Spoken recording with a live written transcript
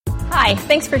Hi,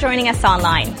 thanks for joining us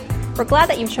online. We're glad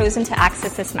that you've chosen to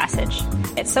access this message.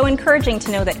 It's so encouraging to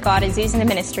know that God is using the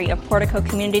ministry of Portico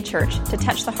Community Church to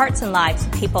touch the hearts and lives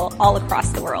of people all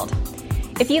across the world.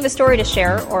 If you have a story to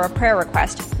share or a prayer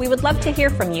request, we would love to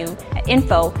hear from you at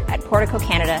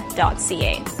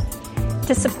info@porticocanada.ca.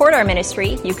 To support our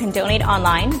ministry, you can donate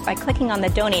online by clicking on the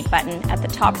donate button at the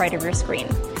top right of your screen.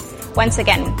 Once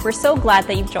again, we're so glad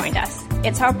that you've joined us.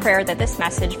 It's our prayer that this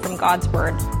message from God's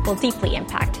Word will deeply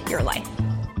impact your life.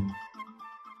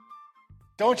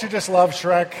 Don't you just love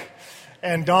Shrek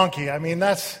and Donkey? I mean,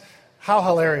 that's how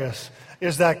hilarious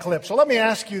is that clip. So let me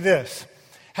ask you this.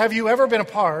 Have you ever been a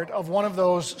part of one of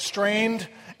those strained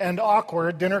and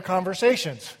awkward dinner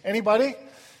conversations? Anybody?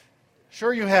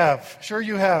 Sure you have. Sure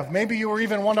you have. Maybe you were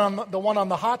even the one on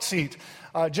the hot seat,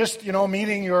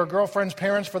 meeting your girlfriend's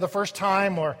parents for the first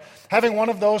time, or having one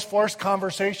of those forced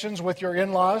conversations with your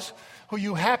in-laws who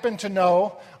you happen to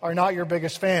know are not your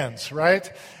biggest fans, right?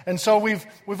 And so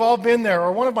we've all been there.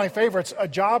 Or one of my favorites, a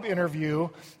job interview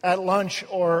at lunch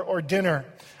or dinner.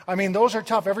 I mean, those are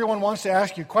tough. Everyone wants to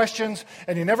ask you questions,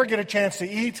 and you never get a chance to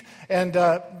eat. And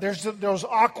there's those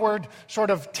awkward, sort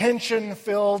of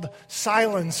tension-filled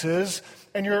silences,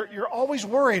 and you're always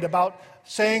worried about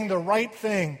saying the right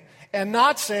thing and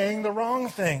not saying the wrong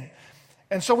thing.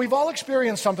 And so we've all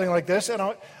experienced something like this, and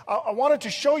I wanted to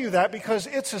show you that because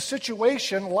it's a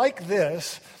situation like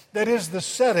this that is the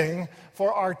setting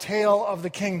for our tale of the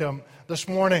kingdom this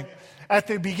morning. At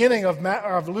the beginning of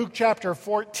Luke chapter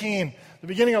 14,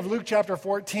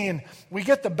 we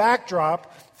get the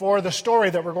backdrop for the story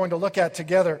that we're going to look at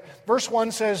together. Verse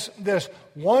 1 says this: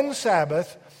 "One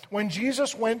Sabbath, when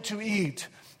Jesus went to eat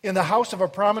in the house of a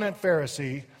prominent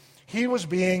Pharisee, he was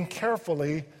being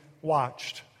carefully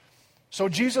watched." So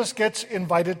Jesus gets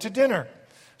invited to dinner.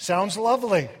 Sounds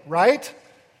lovely, right?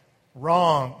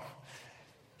 Wrong.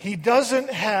 He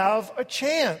doesn't have a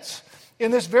chance.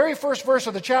 In this very first verse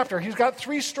of the chapter, he's got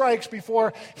 3 strikes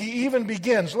before he even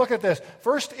begins. Look at this.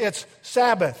 First, it's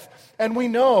Sabbath. And we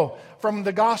know from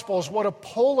the Gospels what a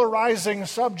polarizing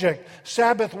subject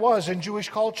Sabbath was in Jewish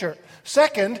culture.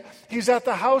 Second, he's at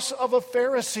the house of a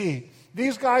Pharisee.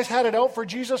 These guys had it out for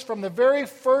Jesus from the very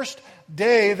first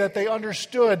day that they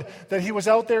understood that he was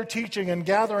out there teaching and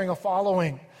gathering a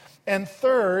following. And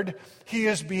third, he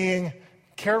is being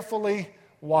carefully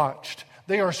watched.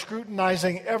 They are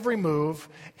scrutinizing every move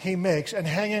he makes and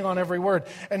hanging on every word.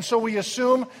 And so we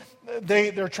assume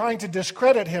they're trying to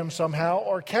discredit him somehow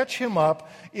or catch him up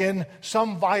in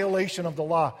some violation of the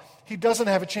law. He doesn't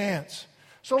have a chance.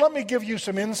 So let me give you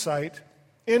some insight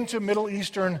into Middle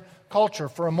Eastern culture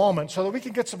for a moment so that we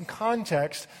can get some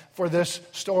context for this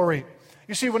story.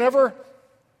 You see, whenever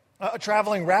a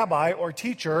traveling rabbi or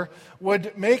teacher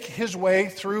would make his way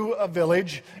through a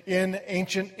village in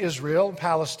ancient Israel,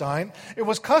 Palestine, it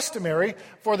was customary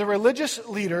for the religious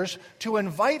leaders to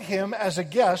invite him as a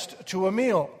guest to a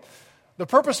meal. The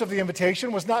purpose of the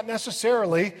invitation was not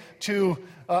necessarily to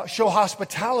show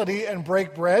hospitality and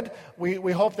break bread.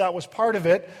 We hope that was part of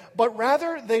it. But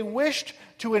rather, they wished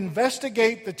to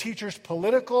investigate the teacher's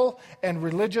political and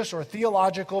religious or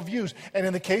theological views. And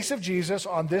in the case of Jesus,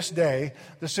 on this day,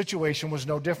 the situation was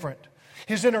no different.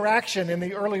 His interaction in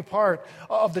the early part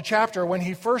of the chapter, when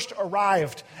he first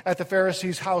arrived at the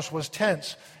Pharisee's house, was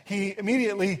tense. He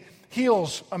immediately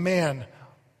heals a man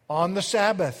on the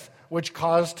Sabbath, which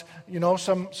caused,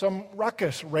 some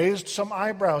ruckus, raised some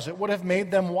eyebrows. It would have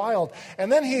made them wild. And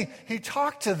then he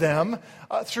talked to them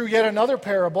through yet another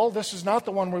parable. This is not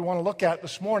the one we want to look at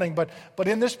this morning, but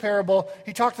in this parable,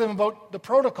 he talked to them about the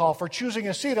protocol for choosing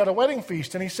a seat at a wedding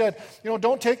feast. And he said,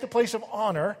 don't take the place of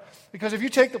honor, because if you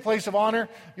take the place of honor,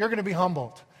 you're going to be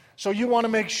humbled. So you want to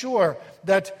make sure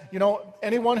that,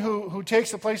 anyone who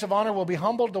takes the place of honor will be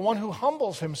humbled. The one who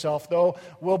humbles himself, though,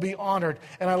 will be honored.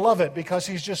 And I love it because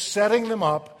he's just setting them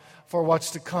up for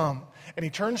what's to come. And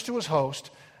he turns to his host,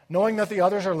 knowing that the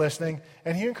others are listening,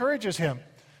 and he encourages him.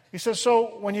 He says,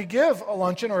 so when you give a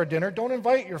luncheon or a dinner, don't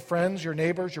invite your friends, your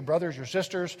neighbors, your brothers, your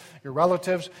sisters, your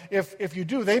relatives. If you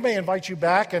do, they may invite you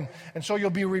back, and so you'll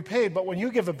be repaid. But when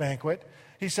you give a banquet,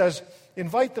 he says,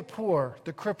 invite the poor,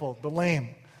 the crippled, the lame,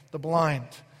 the blind,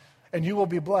 and you will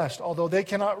be blessed. Although they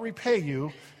cannot repay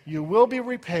you, you will be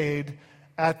repaid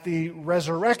at the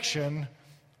resurrection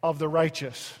of the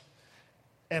righteous.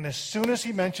 And as soon as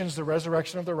he mentions the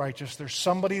resurrection of the righteous, there's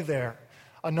somebody there.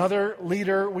 Another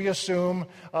leader, we assume,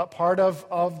 part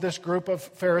of this group of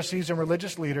Pharisees and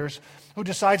religious leaders, who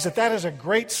decides that is a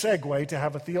great segue to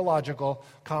have a theological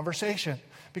conversation.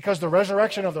 Because the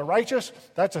resurrection of the righteous,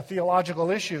 that's a theological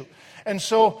issue. And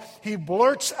so he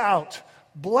blurts out,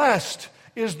 "Blessed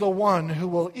is the one who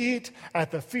will eat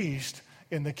at the feast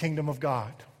in the kingdom of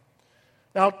God."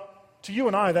 Now, to you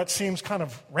and I, that seems kind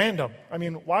of random. I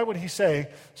mean, why would he say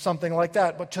something like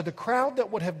that? But to the crowd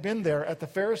that would have been there at the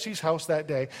Pharisees' house that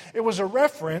day, it was a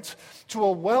reference to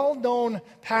a well-known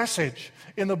passage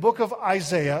in the book of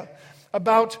Isaiah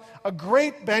about a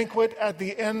great banquet at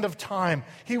the end of time.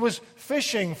 He was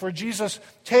fishing for Jesus'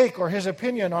 take or his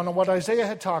opinion on what Isaiah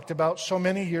had talked about so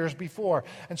many years before.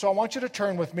 And so I want you to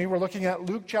turn with me. We're looking at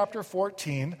Luke chapter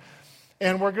 14.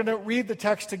 And we're going to read the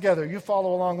text together. You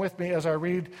follow along with me as I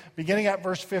read, beginning at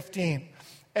verse 15.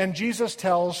 And Jesus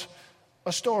tells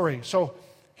a story. So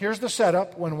here's the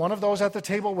setup. When one of those at the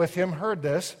table with him heard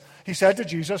this, he said to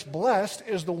Jesus, "Blessed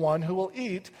is the one who will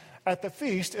eat at the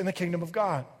feast in the kingdom of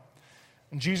God."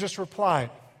 And Jesus replied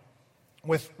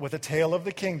with a tale of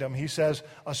the kingdom. He says,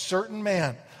 "A certain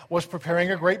man was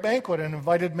preparing a great banquet and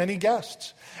invited many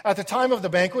guests. At the time of the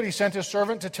banquet, he sent his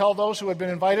servant to tell those who had been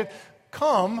invited,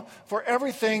 'Come, for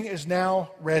everything is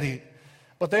now ready.'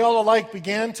 But they all alike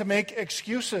began to make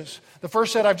excuses. The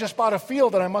first said, 'I've just bought a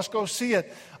field and I must go see it.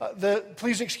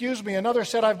 Please excuse me.' Another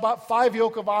said, 'I've bought 5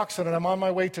 yoke of oxen and I'm on my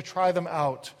way to try them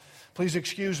out. Please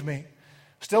excuse me.'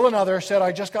 Still another said,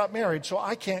 'I just got married, so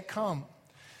I can't come.'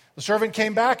 The servant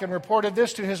came back and reported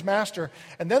this to his master.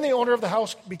 And then the owner of the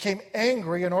house became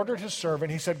angry and ordered his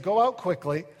servant. He said, 'Go out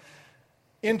quickly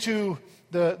into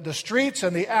the streets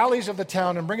and the alleys of the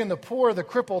town and bring in the poor, the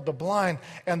crippled, the blind,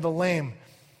 and the lame.'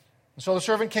 And so the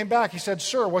servant came back. He said,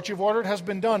 'Sir, what you've ordered has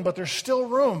been done, but there's still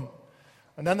room.'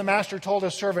 And then the master told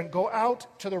his servant, 'Go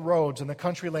out to the roads and the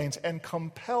country lanes and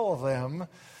compel them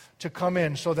to come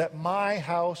in so that my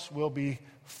house will be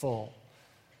full.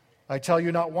 I tell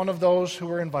you, not one of those who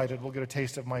are invited will get a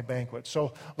taste of my banquet.'"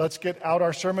 So let's get out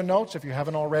our sermon notes if you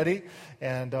haven't already,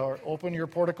 and open your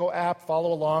Portico app,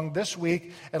 follow along this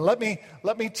week, and let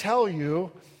me tell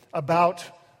you about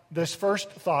this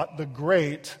first thought, the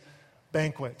great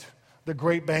banquet. The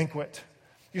great banquet.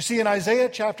 You see, in Isaiah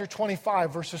chapter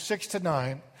 25, verses 6 to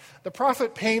 9, the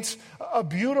prophet paints a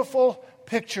beautiful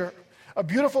picture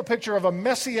of a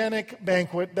messianic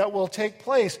banquet that will take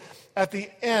place at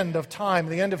the end of time,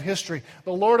 the end of history.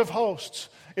 The Lord of hosts,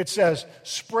 it says,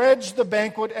 spreads the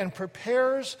banquet and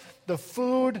prepares the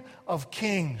food of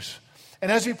kings.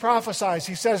 And as he prophesies,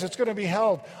 he says it's going to be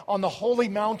held on the holy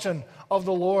mountain of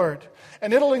the Lord.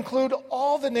 And it'll include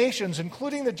all the nations,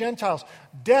 including the Gentiles.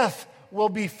 Death will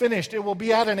be finished. It will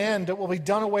be at an end. It will be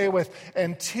done away with.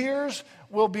 And tears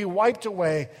will be wiped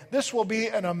away. This will be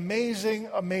an amazing,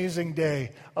 amazing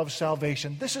day of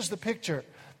salvation. This is the picture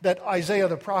that Isaiah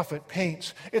the prophet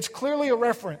paints. It's clearly a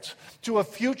reference to a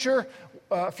future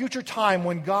time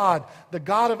when God, the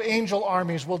God of angel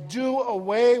armies, will do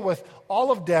away with all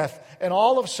of death and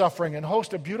all of suffering and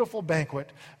host a beautiful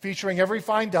banquet featuring every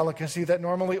fine delicacy that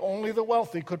normally only the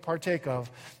wealthy could partake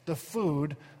of, the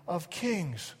food of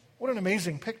kings. What an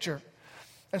amazing picture.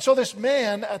 And so this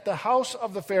man at the house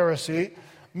of the Pharisee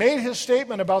made his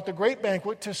statement about the great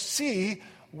banquet to see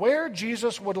where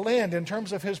Jesus would land in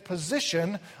terms of his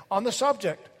position on the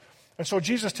subject. And so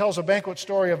Jesus tells a banquet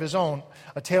story of his own,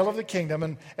 a tale of the kingdom.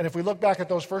 And if we look back at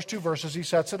those first two verses, he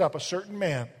sets it up. A certain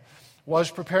man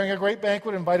was preparing a great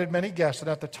banquet, invited many guests. And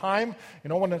at the time,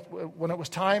 when it was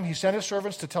time, he sent his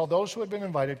servants to tell those who had been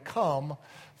invited, "Come,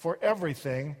 for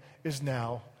everything is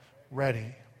now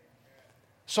ready."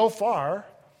 So far,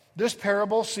 this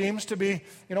parable seems to be,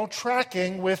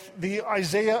 tracking with the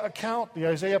Isaiah account, the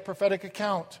Isaiah prophetic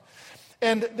account.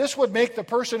 And this would make the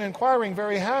person inquiring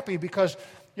very happy, because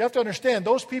you have to understand,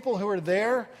 those people who were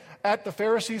there at the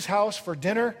Pharisees' house for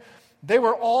dinner, they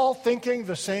were all thinking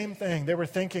the same thing. They were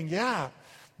thinking, yeah,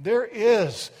 there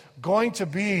is going to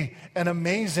be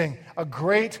a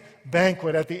great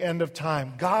banquet at the end of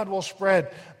time. God will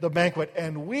spread the banquet,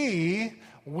 and we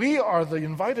are the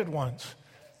invited ones.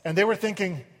 And they were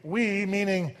thinking, we,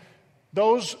 meaning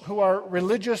those who are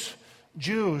religious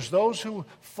Jews, those who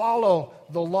follow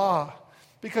the law.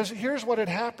 Because here's what had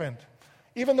happened.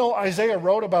 Even though Isaiah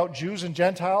wrote about Jews and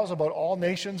Gentiles, about all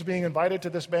nations being invited to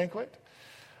this banquet,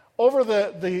 over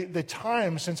the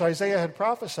time since Isaiah had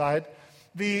prophesied,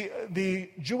 the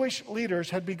Jewish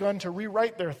leaders had begun to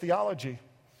rewrite their theology.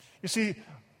 You see,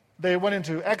 they went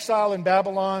into exile in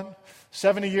Babylon.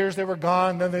 70 years they were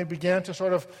gone. Then they began to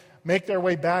sort of make their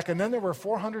way back. And then there were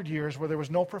 400 years where there was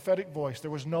no prophetic voice.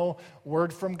 There was no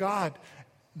word from God.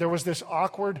 There was this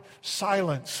awkward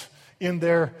silence in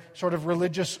their sort of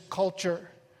religious culture.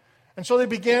 And so they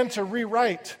began to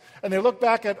rewrite. And they looked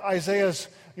back at Isaiah's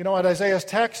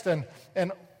text,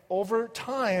 and over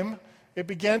time, it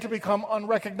began to become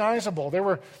unrecognizable. There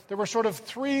were sort of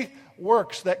 3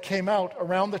 works that came out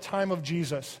around the time of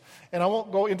Jesus. And I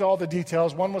won't go into all the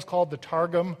details. One was called the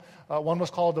Targum. One was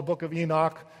called the Book of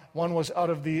Enoch. One was out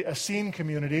of the Essene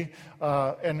community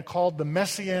and called the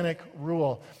Messianic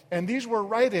Rule. And these were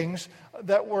writings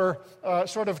that were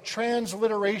sort of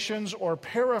transliterations or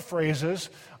paraphrases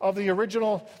of the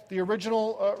original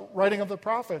writing of the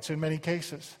prophets in many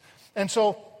cases. And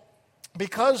so,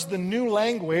 because the new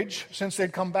language, since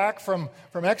they'd come back from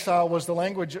exile, was the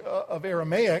language of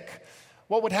Aramaic,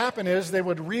 what would happen is they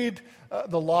would read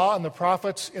the law and the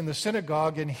prophets in the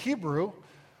synagogue in Hebrew,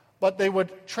 but they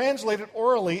would translate it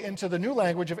orally into the new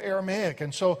language of Aramaic.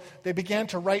 And so they began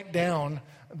to write down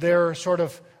their sort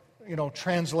of,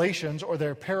 translations or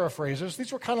their paraphrases.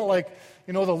 These were kind of like,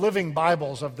 the Living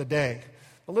Bibles of the day.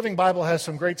 The Living Bible has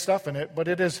some great stuff in it, but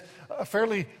it is a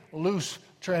fairly loose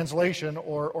translation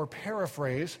or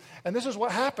paraphrase. And this is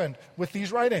what happened with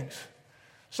these writings.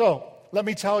 So let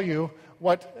me tell you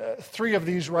what three of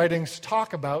these writings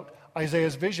talk about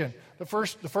Isaiah's vision. The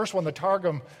first one, the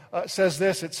Targum, says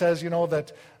this. It says,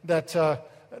 that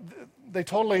they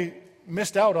totally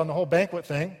missed out on the whole banquet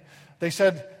thing. They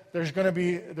said there's going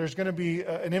to be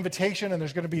an invitation, and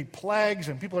there's going to be plagues,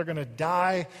 and people are going to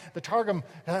die. The Targum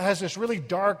has this really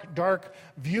dark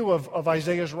view of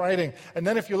Isaiah's writing. And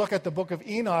then if you look at the book of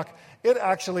Enoch, it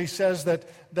actually says that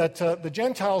the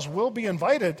Gentiles will be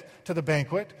invited to the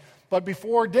banquet, but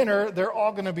before dinner, they're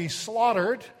all going to be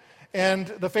slaughtered. And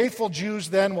the faithful Jews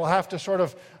then will have to sort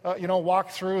of,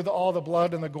 walk through all the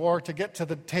blood and the gore to get to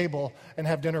the table and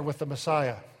have dinner with the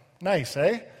Messiah. Nice,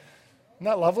 eh? Isn't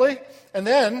that lovely? And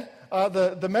then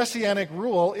the Messianic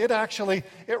Rule, it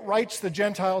writes the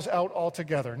Gentiles out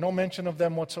altogether. No mention of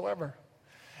them whatsoever.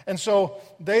 And so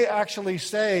they actually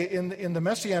say in the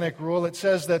Messianic Rule, it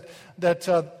says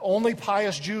that only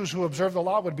pious Jews who observe the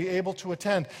law would be able to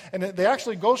attend. And they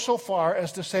actually go so far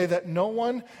as to say that no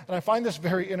one, and I find this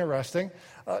very interesting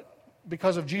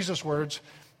because of Jesus' words,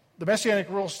 the Messianic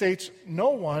Rule states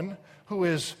no one who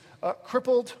is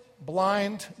crippled,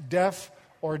 blind, deaf,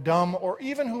 or dumb, or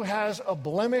even who has a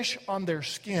blemish on their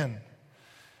skin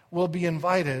will be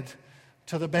invited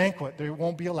to the banquet. They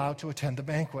won't be allowed to attend the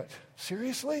banquet.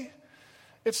 Seriously?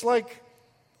 It's like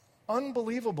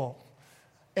unbelievable.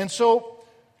 And so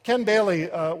Ken Bailey,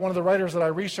 one of the writers that I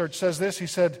researched, says this. He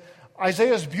said,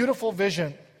 Isaiah's beautiful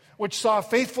vision, which saw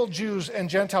faithful Jews and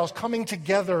Gentiles coming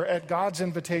together at God's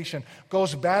invitation,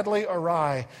 goes badly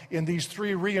awry in these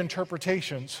three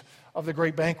reinterpretations of the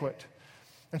great banquet.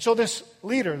 And so this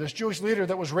Jewish leader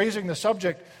that was raising the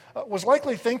subject, was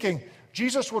likely thinking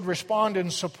Jesus would respond in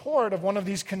support of one of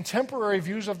these contemporary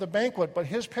views of the banquet, but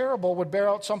his parable would bear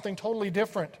out something totally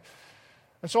different.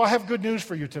 And so I have good news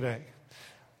for you today.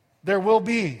 There will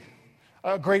be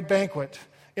a great banquet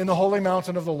in the holy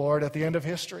mountain of the Lord at the end of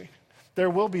history. There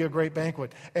will be a great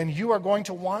banquet, and you are going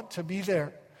to want to be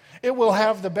there. It will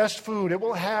have the best food. It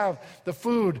will have the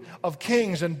food of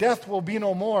kings, and death will be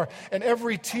no more, and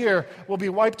every tear will be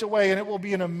wiped away, and it will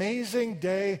be an amazing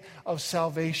day of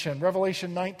salvation.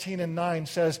 Revelation 19:9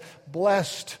 says,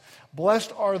 blessed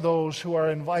are those who are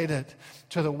invited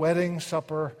to the wedding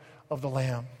supper of the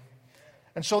Lamb.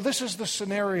 And so this is the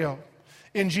scenario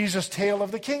in Jesus' tale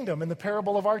of the kingdom, in the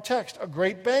parable of our text. A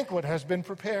great banquet has been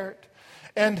prepared.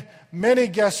 And many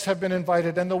guests have been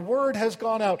invited, and the word has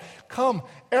gone out. Come,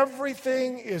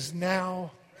 everything is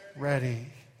now ready.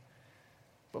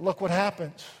 But look what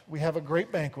happens. We have a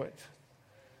great banquet.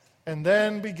 And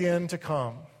then begin to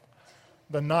come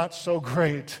the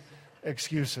not-so-great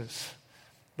excuses.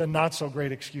 The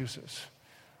not-so-great excuses.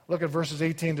 Look at verses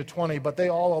 18 to 20. But they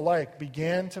all alike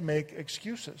began to make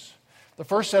excuses. The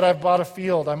first said, I've bought a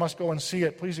field. I must go and see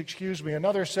it. Please excuse me.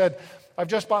 Another said, I've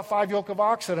just bought 5 yoke of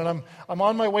oxen, and I'm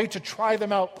on my way to try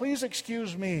them out. Please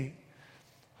excuse me.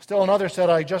 Still another said,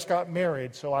 I just got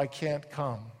married, so I can't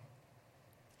come.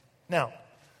 Now,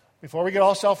 before we get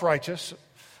all self-righteous,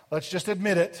 let's just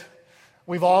admit it.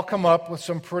 We've all come up with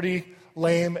some pretty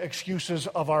lame excuses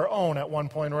of our own at one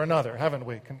point or another, haven't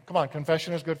we? Come on,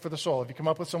 confession is good for the soul. Have you come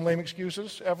up with some lame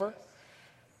excuses ever?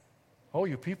 Oh,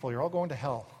 you people, you're all going to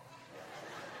hell.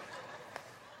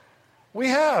 We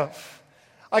have.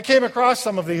 I came across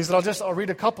some of these, and I'll read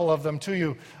a couple of them to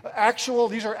you.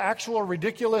 These are actual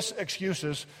ridiculous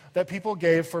excuses that people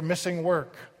gave for missing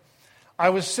work. I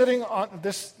was sitting on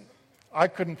this, I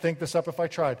couldn't think this up if I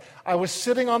tried. I was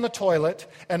sitting on the toilet,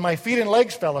 and my feet and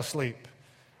legs fell asleep.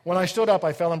 When I stood up,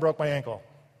 I fell and broke my ankle.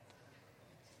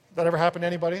 That ever happened to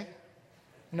anybody?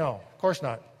 No, of course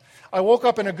not. I woke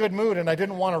up in a good mood, and I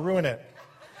didn't want to ruin it.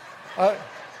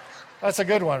 That's a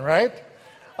good one, right?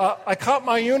 I caught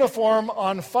my uniform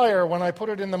on fire when I put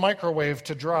it in the microwave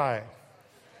to dry.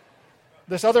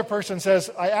 This other person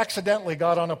says, I accidentally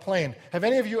got on a plane. Have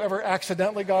any of you ever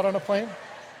accidentally got on a plane?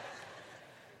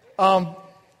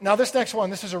 Now this next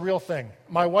one, this is a real thing.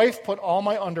 My wife put all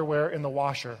my underwear in the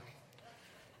washer.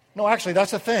 No, actually,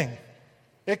 that's a thing.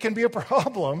 It can be a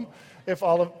problem if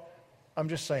I'm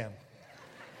just saying.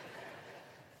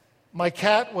 My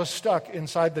cat was stuck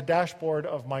inside the dashboard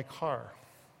of my car.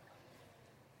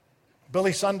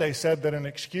 Billy Sunday said that an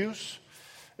excuse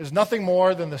is nothing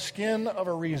more than the skin of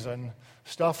a reason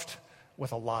stuffed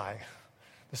with a lie.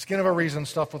 The skin of a reason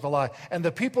stuffed with a lie. And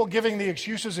the people giving the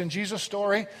excuses in Jesus'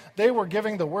 story, they were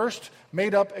giving the worst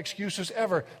made-up excuses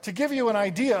ever. To give you an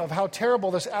idea of how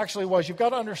terrible this actually was, you've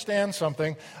got to understand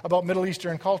something about Middle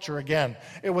Eastern culture again.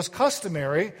 It was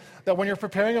customary that when you're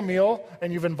preparing a meal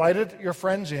and you've invited your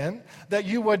friends in, that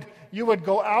you would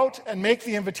go out and make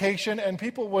the invitation, and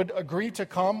people would agree to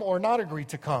come or not agree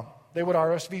to come. They would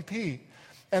RSVP.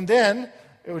 And then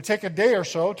it would take a day or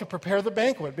so to prepare the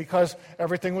banquet because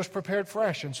everything was prepared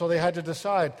fresh. And so they had to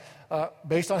decide,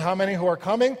 based on how many who are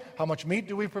coming, how much meat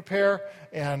do we prepare,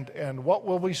 and what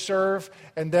will we serve.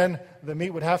 And then the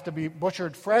meat would have to be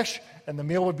butchered fresh, and the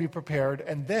meal would be prepared.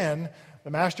 And then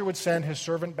the master would send his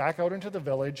servant back out into the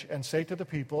village and say to the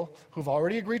people who've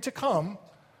already agreed to come,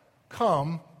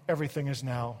 everything is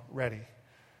now ready.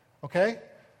 Okay?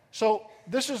 So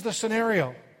this is the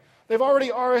scenario. They've already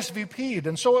RSVP'd,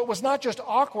 and so it was not just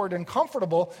awkward and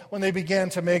uncomfortable when they began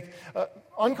to make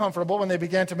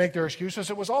their excuses.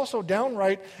 It was also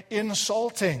downright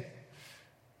insulting.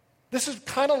 This is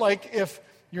kind of like if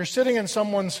you're sitting in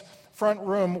someone's front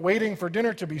room waiting for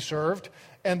dinner to be served,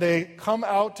 and they come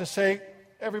out to say,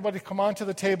 "Everybody, come on to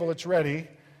the table; it's ready."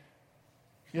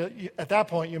 At that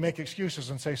point, you make excuses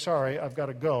and say, "Sorry, I've got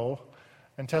to go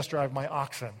and test drive my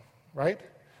oxen." Right?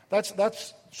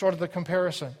 That's sort of the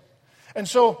comparison. And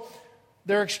so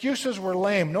their excuses were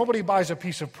lame. Nobody buys a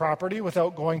piece of property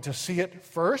without going to see it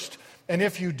first. And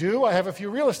if you do, I have a few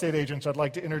real estate agents I'd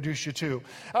like to introduce you to.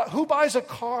 Who buys a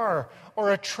car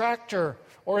or a tractor,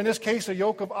 or in this case, a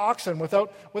yoke of oxen,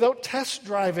 without test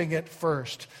driving it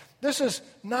first? This is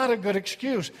not a good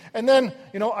excuse. And then,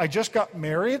 I just got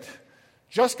married,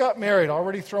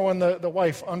 already throwing the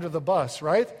wife under the bus,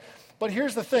 right? But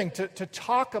here's the thing, to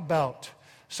talk about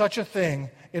such a thing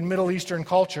in Middle Eastern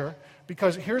culture,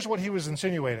 because here's what he was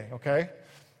insinuating, okay?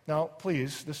 Now,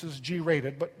 please, this is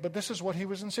G-rated, but this is what he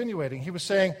was insinuating. He was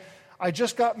saying, I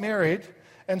just got married,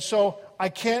 and so I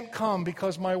can't come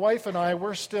because my wife and I,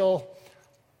 we're still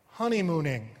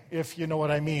honeymooning, if you know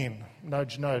what I mean.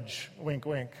 Nudge, nudge, wink,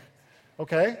 wink.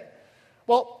 Okay?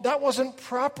 Well, that wasn't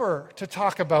proper to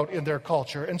talk about in their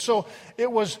culture, and so it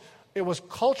was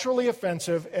culturally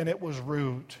offensive, and it was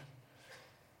rude.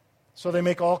 So they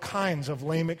make all kinds of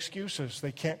lame excuses.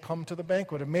 They can't come to the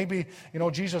banquet. And maybe,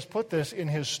 Jesus put this in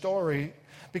his story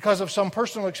because of some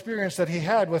personal experience that he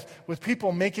had with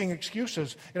people making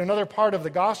excuses. In another part of the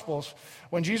Gospels,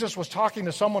 when Jesus was talking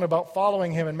to someone about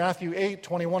following him in Matthew 8,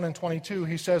 21 and 22,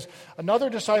 he says, another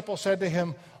disciple said to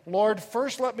him, Lord,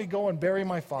 first let me go and bury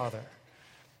my father.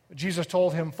 Jesus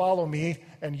told him, follow me,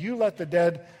 and you let the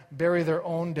dead bury their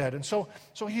own dead. And so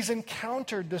he's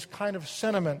encountered this kind of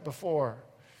sentiment before,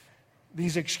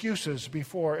 these excuses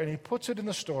before, and he puts it in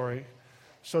the story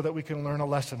so that we can learn a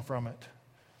lesson from it.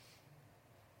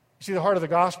 You see, the heart of the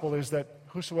gospel is that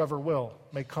whosoever will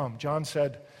may come. John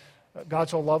said, God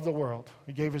so loved the world,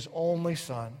 he gave his only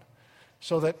son,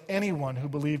 so that anyone who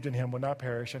believed in him would not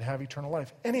perish and have eternal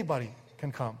life. Anybody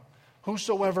can come.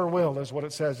 Whosoever will is what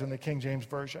it says in the King James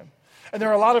Version. And there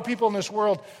are a lot of people in this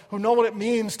world who know what it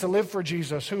means to live for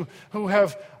Jesus, who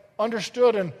have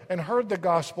understood and heard the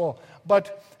gospel,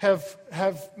 but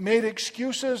have made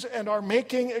excuses and are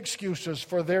making excuses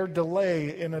for their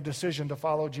delay in a decision to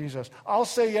follow Jesus. I'll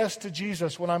say yes to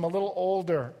Jesus when I'm a little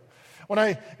older, when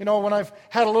I've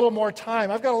had a little more time.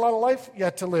 I've got a lot of life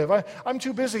yet to live. I'm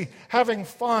too busy having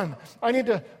fun. I need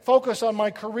to focus on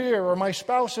my career, or my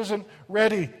spouse isn't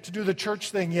ready to do the church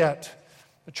thing yet.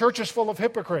 The church is full of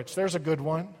hypocrites. There's a good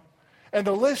one. And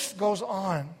the list goes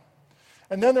on.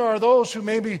 And then there are those who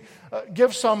maybe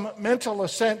give some mental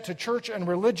assent to church and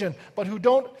religion, but who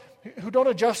don't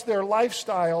adjust their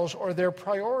lifestyles or their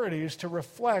priorities to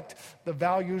reflect the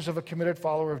values of a committed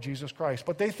follower of Jesus Christ.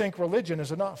 But they think religion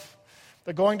is enough,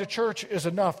 that going to church is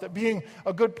enough, that being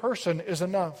a good person is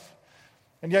enough.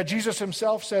 And yet Jesus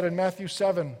himself said in Matthew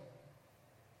 7,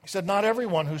 he said, not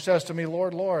everyone who says to me,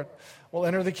 Lord, Lord, will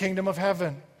enter the kingdom of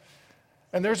heaven.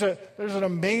 And there's an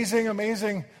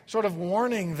amazing sort of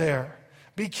warning there.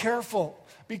 Be careful.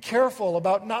 Be careful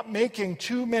about not making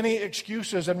too many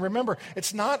excuses. And remember,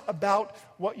 it's not about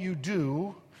what you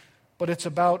do, but it's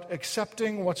about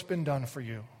accepting what's been done for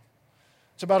you.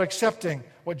 It's about accepting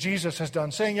what Jesus has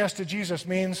done. Saying yes to Jesus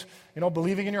means,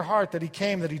 believing in your heart that he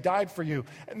came, that he died for you,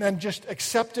 and then just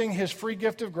accepting his free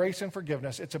gift of grace and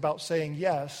forgiveness. It's about saying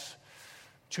yes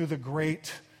to the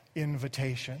great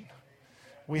invitation.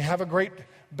 We have a great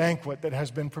banquet that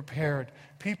has been prepared.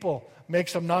 People make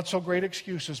some not so great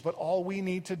excuses, but all we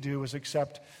need to do is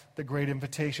accept the great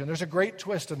invitation. There's a great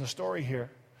twist in the story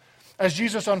here. As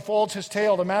Jesus unfolds his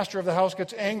tale, the master of the house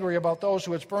gets angry about those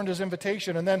who had spurned his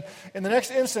invitation, and then in the next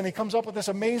instant he comes up with this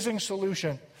amazing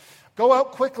solution. Go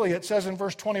out quickly, it says in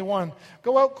verse 21.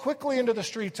 Go out quickly into the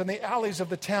streets and the alleys of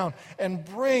the town and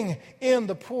bring in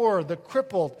the poor, the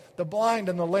crippled, the blind,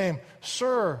 and the lame.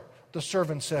 Sir, the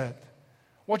servant said,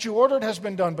 what you ordered has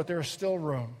been done, but there is still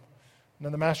room. And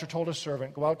then the master told his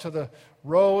servant, go out to the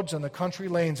roads and the country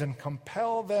lanes and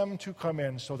compel them to come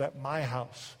in so that my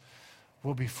house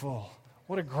will be full.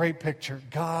 What a great picture.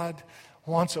 God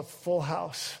wants a full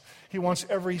house. He wants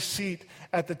every seat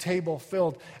at the table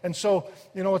filled. And so,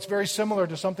 it's very similar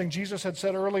to something Jesus had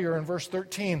said earlier in verse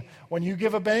 13. When you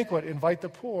give a banquet, invite the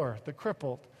poor, the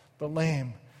crippled, the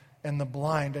lame, and the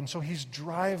blind. And so he's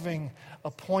driving a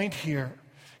point here.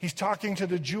 He's talking to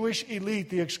the Jewish elite,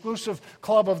 the exclusive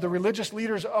club of the religious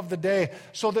leaders of the day,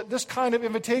 so that this kind of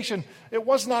invitation, it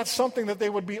was not something that they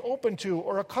would be open to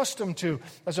or accustomed to.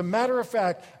 As a matter of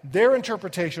fact, their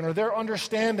interpretation or their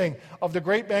understanding of the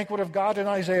great banquet of God in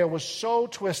Isaiah was so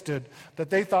twisted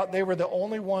that they thought they were the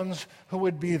only ones who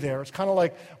would be there. It's kind of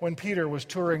like when Peter was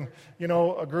touring,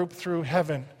 a group through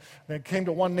heaven. And it came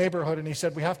to one neighborhood and he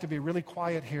said, we have to be really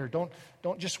quiet here. Don't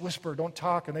just whisper, don't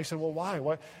talk. And they said, well, why?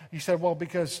 What? He said, well,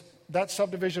 because that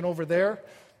subdivision over there,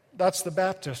 that's the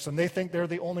Baptists, and they think they're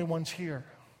the only ones here.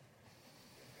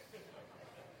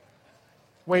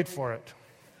 Wait for it.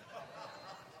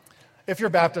 If you're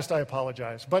Baptist, I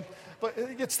apologize. But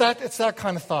it's that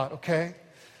kind of thought, okay?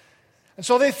 And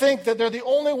so they think that they're the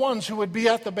only ones who would be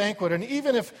at the banquet. And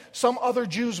even if some other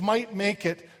Jews might make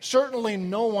it, certainly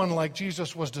no one like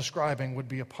Jesus was describing would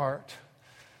be a part.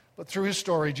 But through his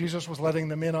story, Jesus was letting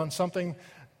them in on something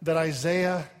that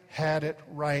Isaiah had it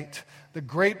right. The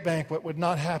great banquet would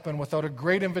not happen without a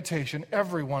great invitation.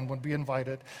 Everyone would be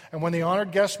invited. And when the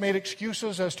honored guests made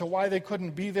excuses as to why they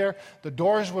couldn't be there, the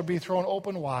doors would be thrown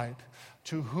open wide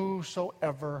to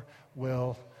whosoever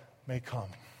will may come.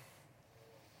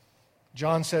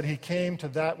 John said he came to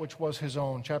that which was his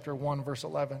own, chapter 1, verse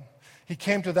 11. He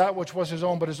came to that which was his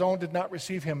own, but his own did not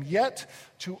receive him. Yet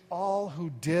to all who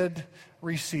did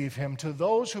receive him, to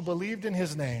those who believed in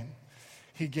his name,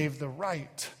 he gave the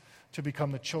right to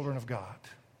become the children of God.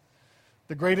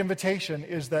 The great invitation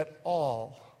is that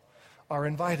all are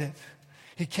invited.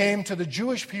 He came to the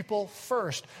Jewish people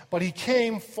first, but he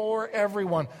came for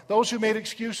everyone. Those who made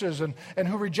excuses and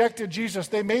who rejected Jesus,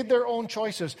 they made their own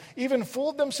choices, even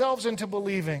fooled themselves into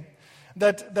believing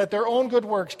that their own good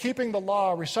works, keeping the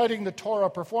law, reciting the Torah,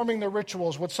 performing the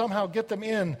rituals, would somehow get them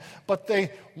in, but they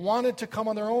wanted to come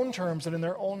on their own terms and in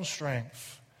their own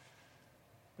strength.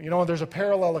 There's a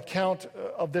parallel account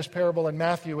of this parable in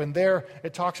Matthew, and there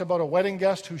it talks about a wedding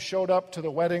guest who showed up to the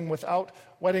wedding without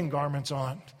wedding garments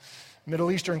on.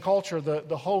 Middle Eastern culture,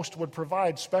 the host would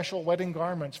provide special wedding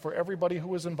garments for everybody who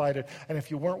was invited. And if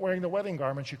you weren't wearing the wedding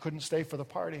garments, you couldn't stay for the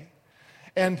party.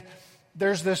 And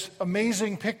there's this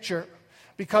amazing picture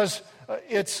because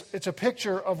it's a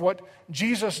picture of what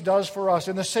Jesus does for us.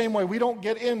 In the same way, we don't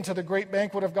get into the great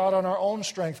banquet of God on our own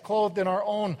strength, clothed in our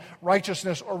own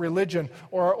righteousness or religion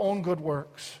or our own good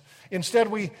works. Instead,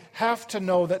 we have to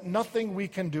know that nothing we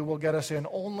can do will get us in.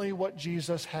 Only what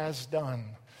Jesus has done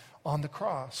on the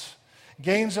cross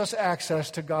gains us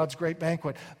access to God's great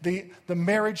banquet, the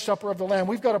marriage supper of the Lamb.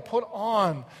 We've got to put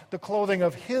on the clothing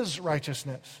of his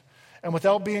righteousness. And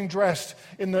without being dressed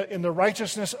in the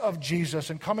righteousness of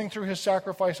Jesus and coming through his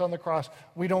sacrifice on the cross,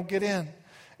 we don't get in.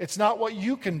 It's not what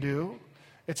you can do.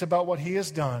 It's about what he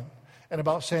has done and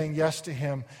about saying yes to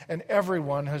him. And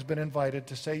everyone has been invited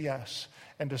to say yes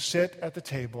and to sit at the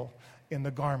table in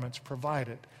the garments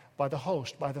provided by the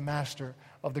host, by the master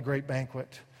of the great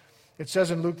banquet. It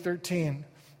says in Luke 13,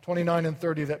 29 and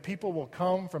 30, that people will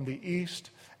come from the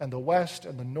east and the west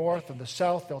and the north and the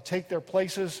south. They'll take their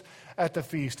places at the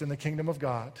feast in the kingdom of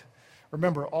God.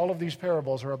 Remember, all of these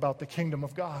parables are about the kingdom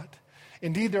of God.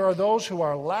 Indeed, there are those who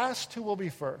are last who will be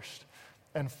first,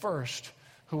 and first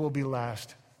who will be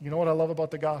last. You know what I love about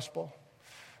the gospel?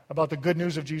 About the good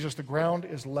news of Jesus? The ground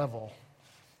is level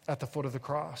at the foot of the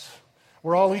cross.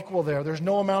 We're all equal there. There's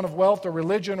no amount of wealth or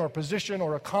religion or position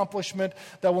or accomplishment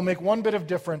that will make one bit of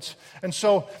difference. And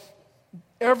so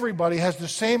everybody has the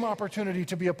same opportunity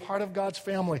to be a part of God's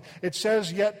family. It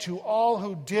says, yet to all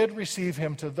who did receive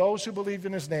him, to those who believed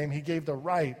in his name, he gave the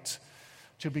right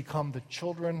to become the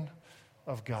children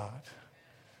of God.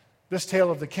 This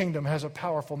tale of the kingdom has a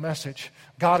powerful message.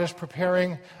 God is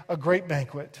preparing a great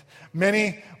banquet.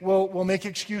 Many will make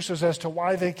excuses as to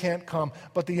why they can't come,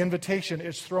 but the invitation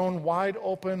is thrown wide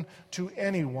open to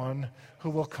anyone who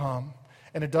will come.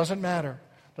 And it doesn't matter.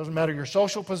 It doesn't matter your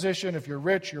social position, if you're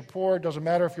rich, you're poor. It doesn't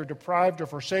matter if you're deprived or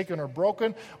forsaken or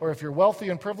broken, or if you're wealthy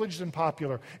and privileged and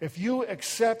popular. If you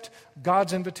accept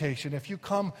God's invitation, if you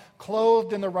come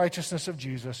clothed in the righteousness of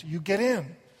Jesus, you get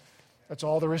in. That's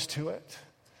all there is to it.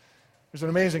 There's an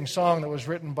amazing song that was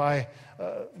written by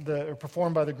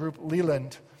performed by the group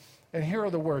Leland. And here are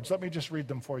the words. Let me just read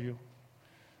them for you.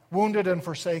 Wounded and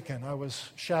forsaken, I was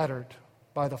shattered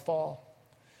by the fall.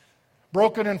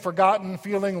 Broken and forgotten,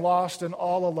 feeling lost and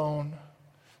all alone.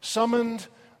 Summoned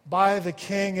by the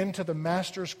King into the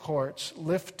Master's courts,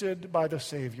 lifted by the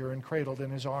Savior and cradled in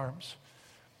his arms.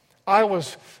 I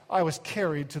was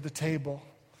carried to the table,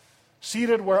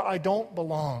 seated where I don't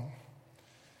belong.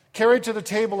 Carried to the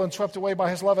table and swept away by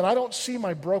his love, and I don't see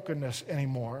my brokenness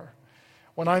anymore.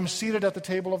 When I'm seated at the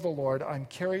table of the Lord, I'm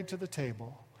carried to the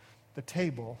table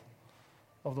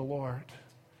of the Lord.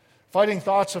 Fighting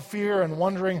thoughts of fear and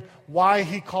wondering why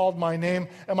he called my name.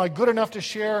 Am I good enough to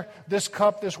share this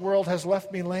cup this world has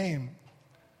left me lame?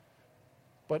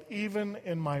 But even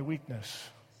in my weakness,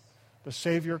 the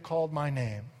Savior called my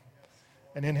name,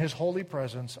 and in his holy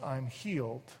presence, I'm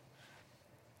healed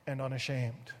and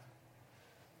unashamed.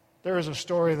 There is a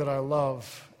story that I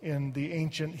love in the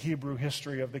ancient Hebrew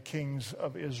history of the kings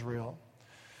of Israel.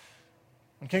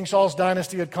 When King Saul's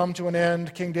dynasty had come to an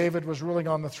end, King David was ruling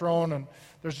on the throne, and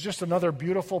there's just another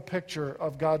beautiful picture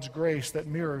of God's grace that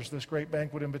mirrors this great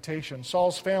banquet invitation.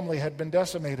 Saul's family had been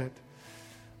decimated.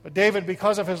 But David,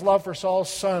 because of his love for Saul's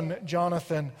son,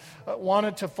 Jonathan,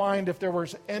 wanted to find if there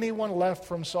was anyone left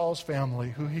from Saul's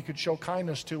family who he could show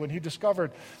kindness to. And he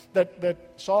discovered that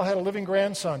Saul had a living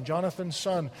grandson. Jonathan's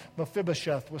son,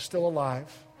 Mephibosheth, was still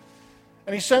alive.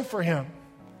 And he sent for him,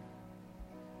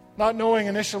 not knowing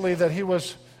initially that he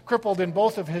was crippled in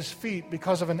both of his feet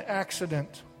because of an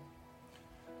accident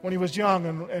when he was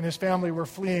young and his family were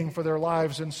fleeing for their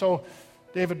lives. And so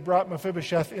David brought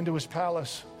Mephibosheth into his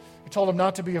palace. He told him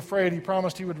not to be afraid. He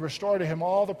promised he would restore to him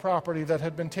all the property that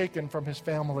had been taken from his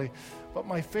family. But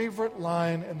my favorite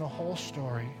line in the whole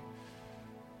story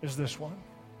is this one.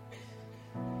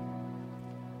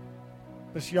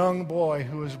 This young boy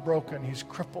who is broken, he's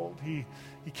crippled, he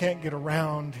can't get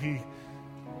around, he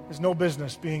has no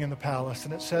business being in the palace.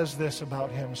 And it says this about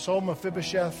him. So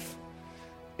Mephibosheth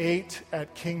ate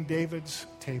at King David's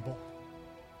table.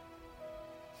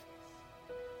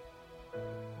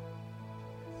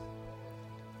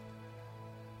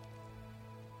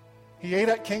 He ate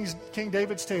at King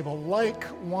David's table like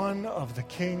one of the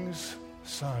king's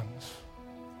sons.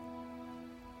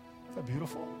 Isn't that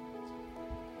beautiful?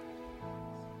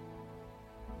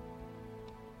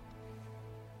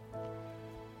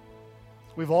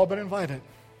 We've all been invited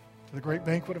to the great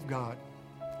banquet of God,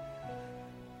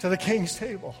 to the king's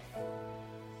table.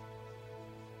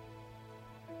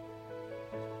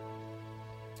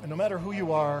 And no matter who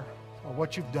you are or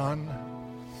what you've done,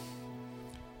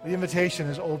 the invitation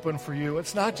is open for you.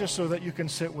 It's not just so that you can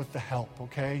sit with the help,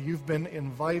 okay? You've been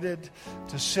invited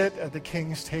to sit at the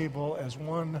king's table as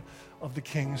one of the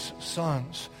king's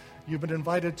sons. You've been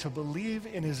invited to believe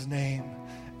in his name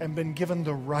and been given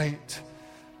the right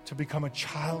to become a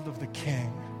child of the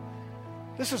king.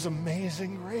 This is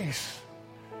amazing grace.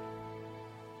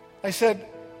 I said,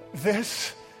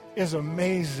 this is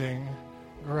amazing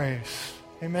grace.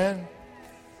 Amen?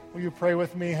 Will you pray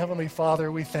with me? Heavenly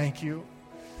Father, we thank you.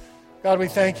 God, we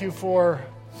thank you for,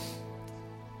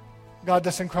 God,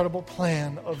 this incredible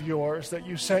plan of yours, that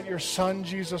you sent your Son,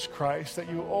 Jesus Christ, that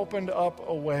you opened up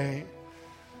a way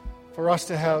for us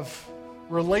to have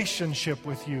relationship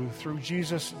with you through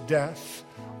Jesus' death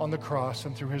on the cross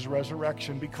and through his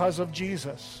resurrection. Because of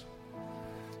Jesus,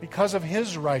 because of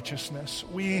his righteousness,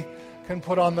 we can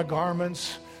put on the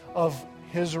garments of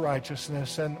his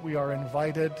righteousness, and we are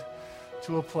invited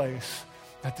to a place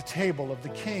at the table of the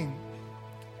King.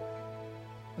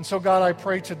 And so, God, I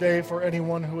pray today for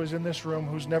anyone who is in this room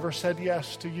who's never said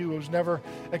yes to you, who's never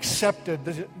accepted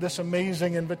this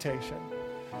amazing invitation.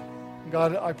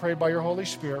 God, I pray by your Holy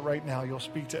Spirit right now, you'll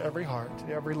speak to every heart,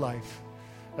 to every life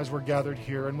as we're gathered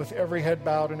here. And with every head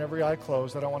bowed and every eye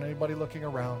closed, I don't want anybody looking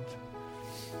around.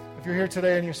 If you're here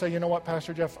today and you say, you know what,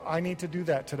 Pastor Jeff, I need to do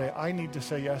that today. I need to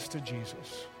say yes to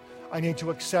Jesus. I need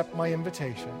to accept my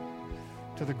invitation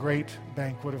to the great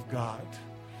banquet of God.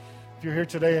 If you're here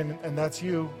today and that's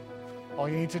you, all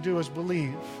you need to do is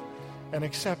believe and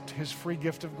accept his free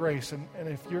gift of grace. And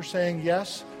if you're saying,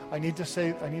 yes, I need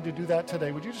to do that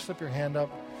today, would you just slip your hand up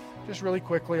just really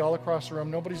quickly all across the room?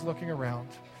 Nobody's looking around.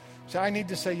 Say, I need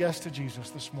to say yes to Jesus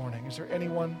this morning. Is there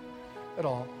anyone at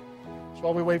all? So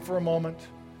while we wait for a moment,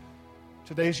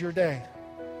 today's your day.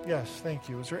 Yes, thank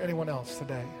you. Is there anyone else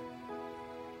today?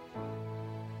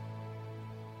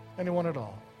 Anyone at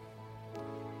all?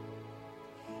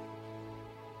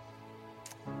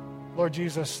 Lord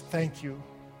Jesus, thank you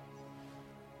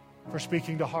for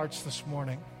speaking to hearts this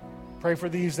morning. Pray for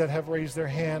these that have raised their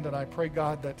hand, and I pray,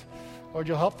 God, that, Lord,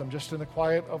 you'll help them just in the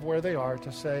quiet of where they are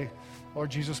to say, Lord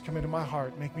Jesus, come into my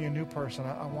heart. Make me a new person.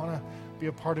 I want to be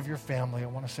a part of your family. I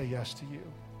want to say yes to you.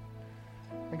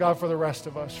 And God, for the rest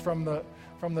of us, from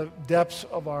the depths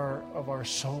of our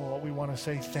soul, we want to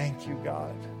say thank you,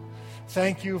 God.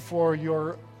 Thank you for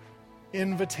your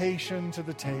invitation to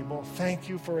the table. Thank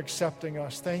you for accepting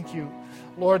us. Thank you,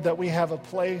 Lord, that we have a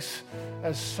place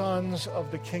as sons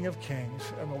of the King of Kings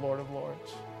and the Lord of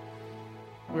Lords.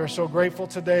 We are so grateful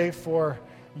today for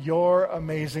your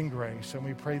amazing grace, and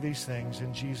we pray these things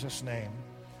in Jesus' name.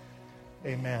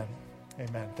 Amen.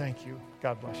 Amen. Thank you.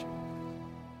 God bless you.